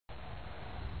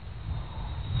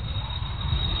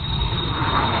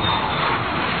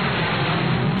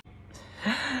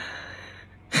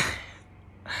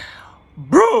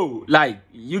bro, like,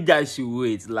 you guys should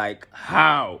wait. Like,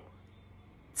 how?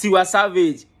 Tiwa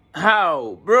Savage,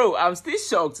 how? Bro, I'm still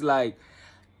shocked. Like,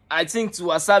 I think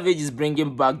Tiwa Savage is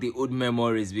bringing back the old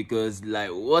memories because, like,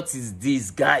 what is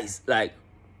this, guys? Like,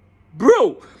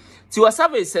 bro, Tiwa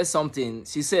Savage said something.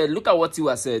 She said, look at what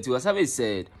Tiwa said. Tiwa Savage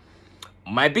said,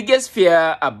 my biggest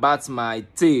fear about my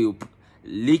tape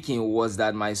leaking was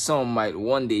that my son might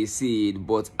one day see it,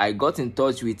 but I got in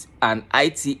touch with an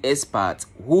IT expert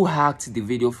who hacked the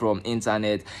video from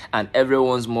internet and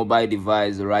everyone's mobile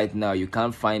device right now. You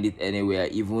can't find it anywhere.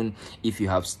 Even if you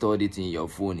have stored it in your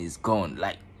phone, it's gone.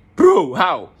 Like, bro,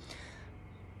 how?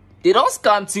 They don't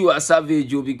scam Tiwa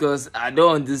Savage, because I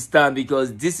don't understand,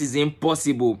 because this is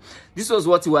impossible. This was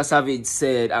what Tiwa Savage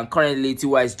said, and currently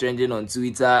Tiwa is trending on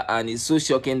Twitter, and it's so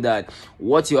shocking that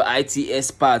what your IT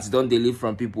experts don't delete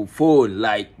from people's phone.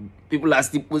 Like, people are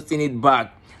still posting it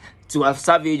back. Tiwa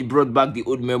Savage brought back the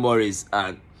old memories,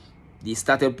 and they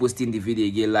started posting the video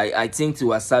again. Like, I think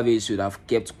Tiwa Savage should have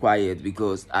kept quiet,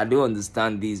 because I don't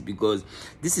understand this, because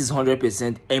this is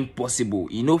 100% impossible.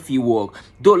 You know, if you work,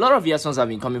 though a lot of reactions have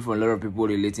been coming from a lot of people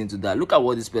relating to that. Look at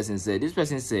what this person said. This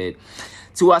person said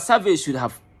Tiwa Savage should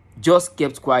have just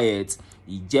kept quiet.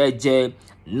 JJ,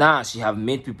 now she have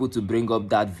made people to bring up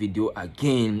that video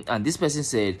again. And this person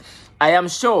said, I am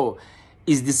sure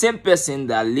it's the same person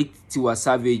that leaked Tiwa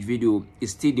Savage video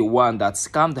is still the one that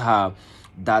scammed her,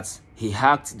 that he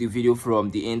hacked the video from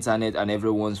the internet and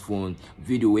everyone's phone.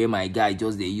 Video where my guy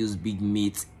just they use big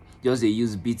meat, just they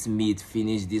use beat meat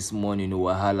finish this morning, no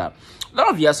wahala. A lot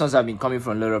of reactions have been coming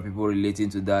from a lot of people relating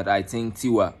to that. I think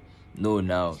Tiwa, no,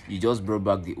 now you just brought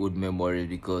back the old memories,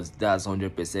 because that's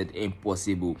 100%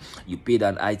 impossible. You paid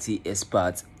an IT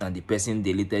expert and the person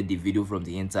deleted the video from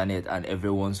the internet and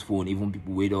everyone's phone, even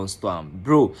people wait on storm.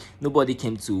 Bro, nobody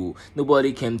came to YA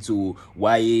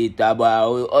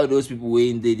Taba, all those people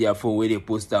waiting their phone where they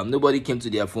post them. Nobody came to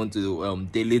their phone to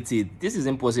delete it. This is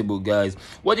impossible, guys.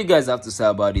 What you guys have to say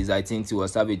about this? I think Tiwa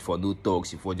Savage for no talk,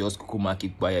 she for just kukuma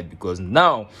keep quiet, because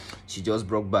now she just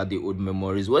brought back the old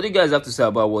memories. What do you guys have to say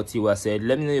about what Tiwa said?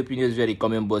 Let me know your opinions in the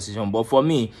comment box section. But for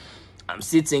me, I'm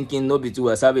still thinking no be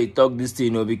Tiwa Savage talk this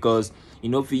thing, because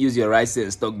if you use your right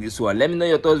sense, talk this one. Let me know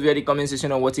your thoughts via the comment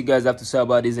section on what you guys have to say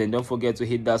about this, and don't forget to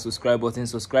hit that subscribe button.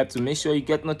 Subscribe to make sure you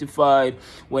get notified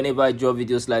whenever I drop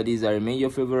videos like this. I remain your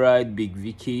favorite Big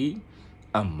Vicky.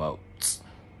 I'm out.